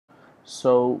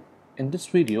So in this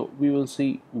video we will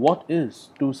see what is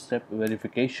two-step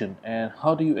verification and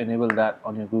how do you enable that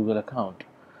on your Google account.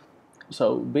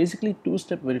 So basically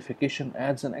two-step verification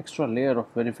adds an extra layer of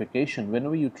verification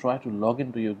whenever you try to log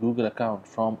into your Google account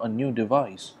from a new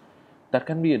device. That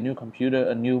can be a new computer,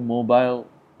 a new mobile,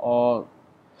 or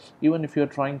even if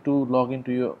you're trying to log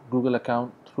into your Google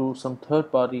account through some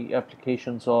third-party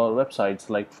applications or websites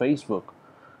like Facebook.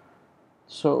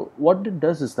 So what it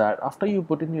does is that after you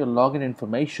put in your login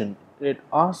information, it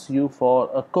asks you for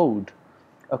a code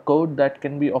that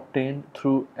can be obtained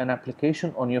through an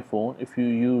application on your phone if you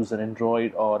use an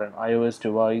Android or an iOS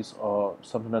device or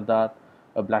something like that,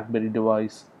 a BlackBerry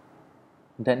device.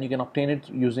 Then you can obtain it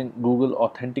using Google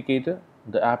Authenticator.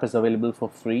 The app is available for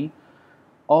free.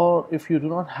 Or if you do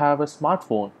not have a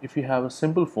smartphone, if you have a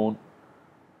simple phone,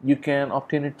 you can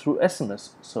obtain it through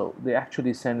SMS. So they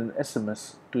actually send an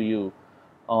SMS to you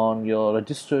on your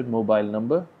registered mobile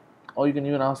number, or you can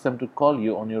even ask them to call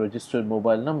you on your registered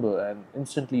mobile number and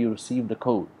instantly you receive the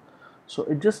code. So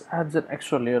it just adds an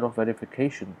extra layer of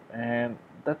verification, and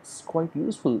that's quite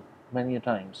useful many a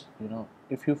times.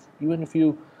 If you even if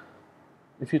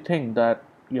you think that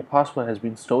your password has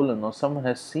been stolen or someone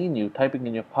has seen you typing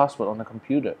in your password on a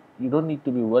computer, you don't need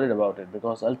to be worried about it,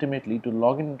 because ultimately to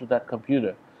log into that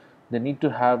computer they need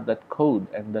to have that code,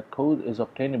 and that code is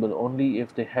obtainable only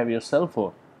if they have your cell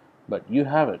phone, but you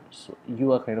have it, so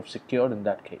you are kind of secured in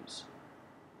that case.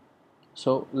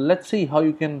 So let's see how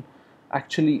you can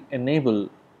actually enable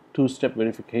two-step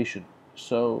verification.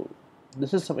 So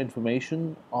this is some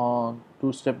information on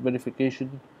two-step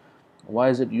verification. Why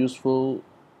is it useful?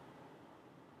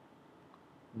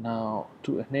 Now,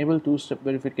 to enable two-step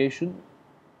verification,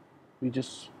 we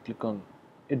just click on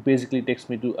it. Basically takes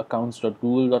me to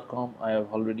accounts.google.com. I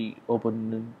have already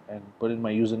opened it and put in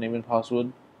my username and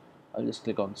password. I'll just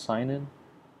click on sign in.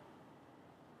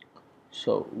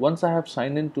 So once I have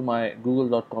signed in to my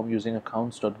google.com using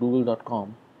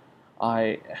accounts.google.com,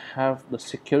 I have the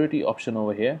security option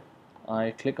over here.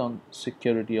 I click on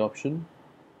security option.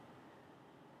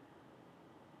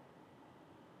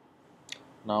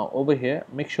 Now over here,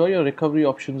 make sure your recovery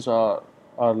options are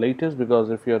latest, because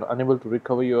if you're unable to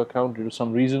recover your account due to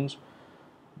some reasons,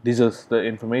 this is the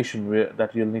information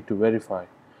that you'll need to verify.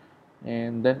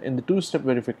 And then in the two-step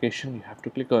verification, you have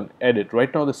to click on edit.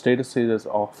 Right now the status says it's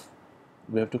off.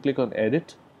 We have to click on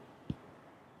edit.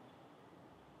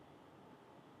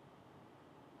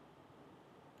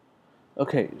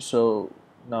 Okay, so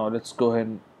now let's go ahead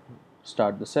and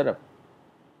start the setup.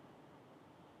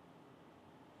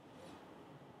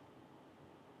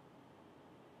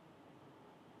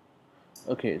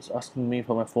 Okay, it's asking me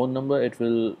for my phone number. It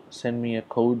will send me a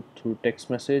code through text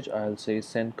message. I'll say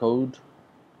send code.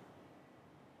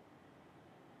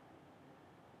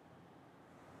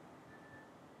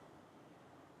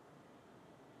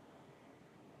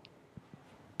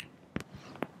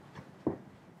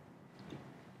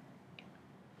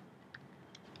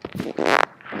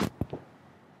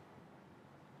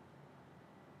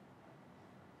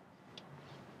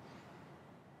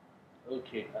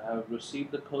 Okay, I have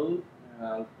received the code, and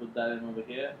I'll put that in over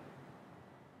here.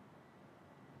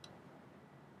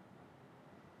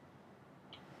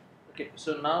 Okay,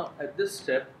 so now at this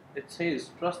step, it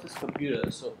says trust this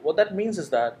computer. So what that means is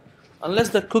that unless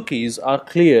the cookies are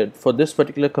cleared for this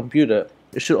particular computer,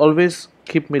 it should always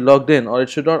keep me logged in, or it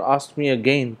should not ask me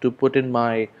again to put in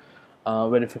my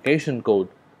verification code.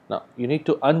 Now you need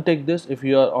to untick this if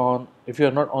you are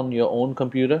not on your own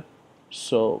computer.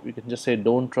 So you can just say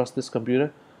don't trust this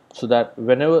computer, so that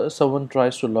whenever someone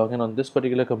tries to log in on this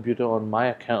particular computer on my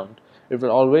account, it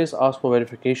will always ask for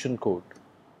verification code.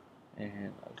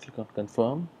 And I'll click on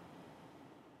confirm.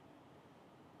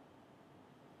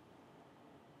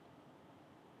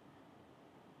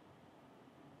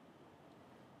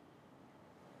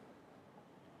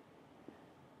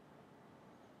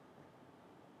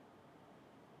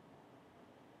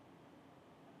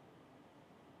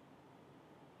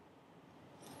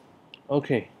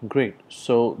 Okay, great.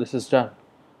 So this is done.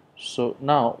 So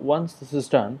now once this is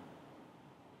done,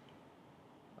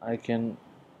 I can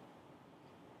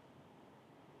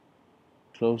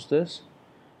close this.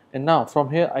 And now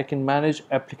from here I can manage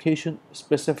application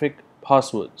specific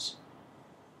passwords.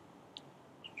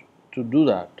 To do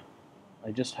that,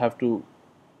 I just have to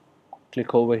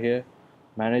click over here,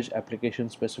 manage application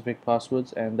specific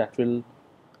passwords, and that will,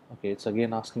 okay, it's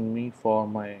again asking me for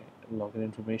my login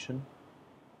information.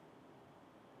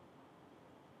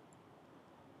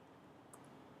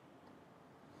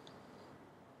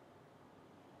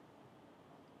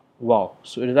 Wow,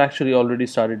 so it has actually already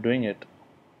started doing it.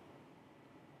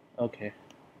 Okay.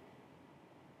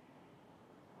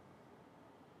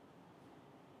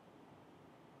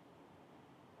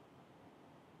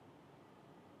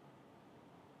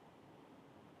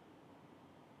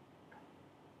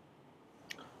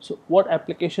 So what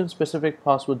application specific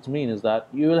passwords mean is that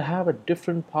you will have a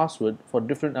different password for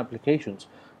different applications.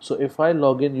 So if I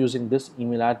log in using this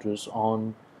email address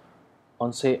on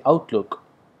say Outlook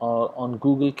or on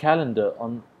Google Calendar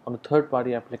on a third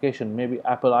party application, maybe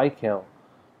Apple iCal,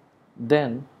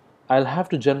 then I'll have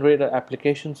to generate an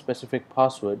application specific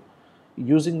password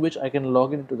using which I can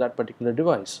log into that particular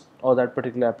device or that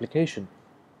particular application.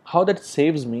 How that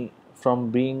saves me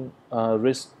from being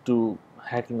risk to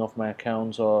hacking of my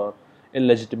accounts or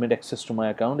illegitimate access to my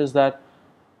account is that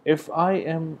if I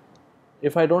am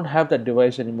if I don't have that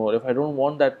device anymore, if I don't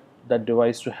want that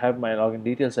device to have my login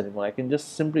details anymore, I can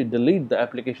just simply delete the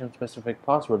application specific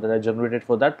password that I generated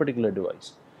for that particular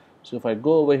device. So if I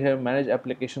go over here, manage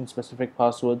application specific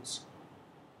passwords,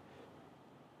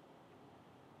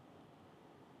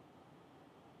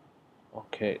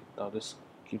 okay, now this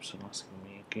keeps on asking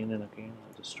me again and again.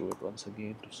 I'll just do it once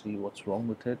again to see what's wrong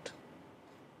with it.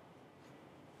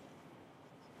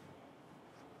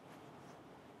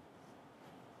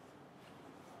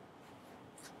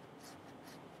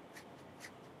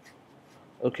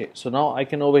 Okay, so now I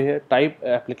can over here type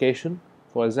application.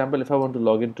 For example, if I want to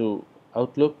log into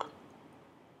Outlook,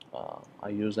 I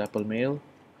use Apple Mail.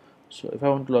 So if I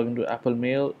want to log into Apple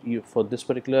Mail, for this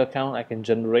particular account, I can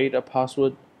generate a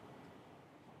password.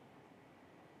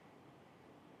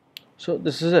 So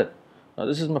this is it. Now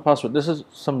this is my password. This is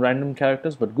some random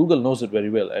characters, but Google knows it very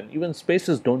well, and even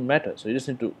spaces don't matter. So you just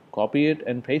need to copy it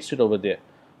and paste it over there.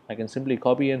 I can simply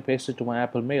copy and paste it to my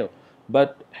Apple Mail.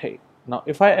 But hey, now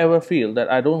if I ever feel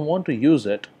that I don't want to use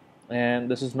it,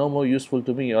 and this is no more useful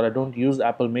to me, or I don't use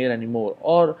Apple Mail anymore,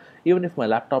 or even if my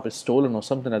laptop is stolen or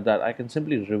something like that, I can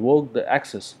simply revoke the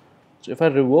access. So if I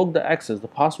revoke the access, the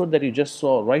password that you just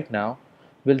saw right now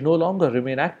will no longer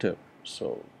remain active.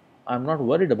 So I'm not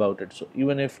worried about it. So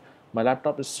even if my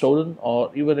laptop is stolen or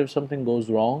even if something goes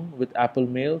wrong with Apple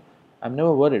Mail, I'm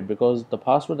never worried because the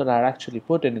password that I had actually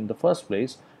put in the first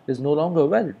place is no longer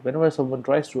valid. Whenever someone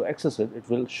tries to access it, it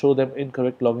will show them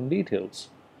incorrect login details.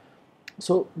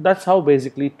 So that's how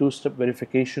basically two-step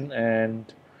verification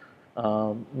and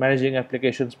managing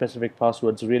application specific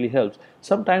passwords really helps.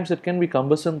 Sometimes it can be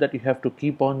cumbersome that you have to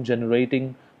keep on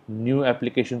generating new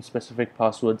application specific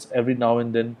passwords every now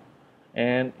and then,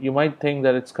 and you might think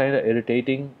that it's kind of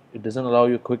irritating, it doesn't allow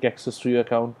you quick access to your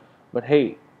account, but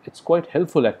hey, it's quite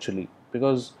helpful actually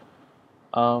because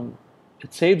um,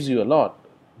 it saves you a lot.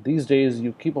 These days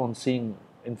you keep on seeing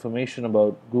information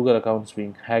about Google accounts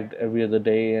being hacked every other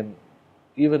day and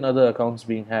even other accounts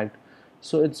being hacked.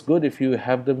 So it's good if you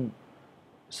have them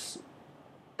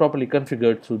properly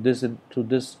configured through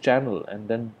this channel, and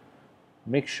then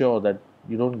make sure that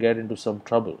you don't get into some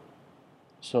trouble.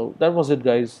 So that was it,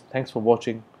 guys. Thanks for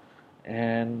watching,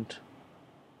 and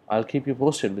I'll keep you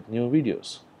posted with new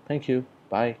videos. Thank you.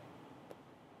 Bye.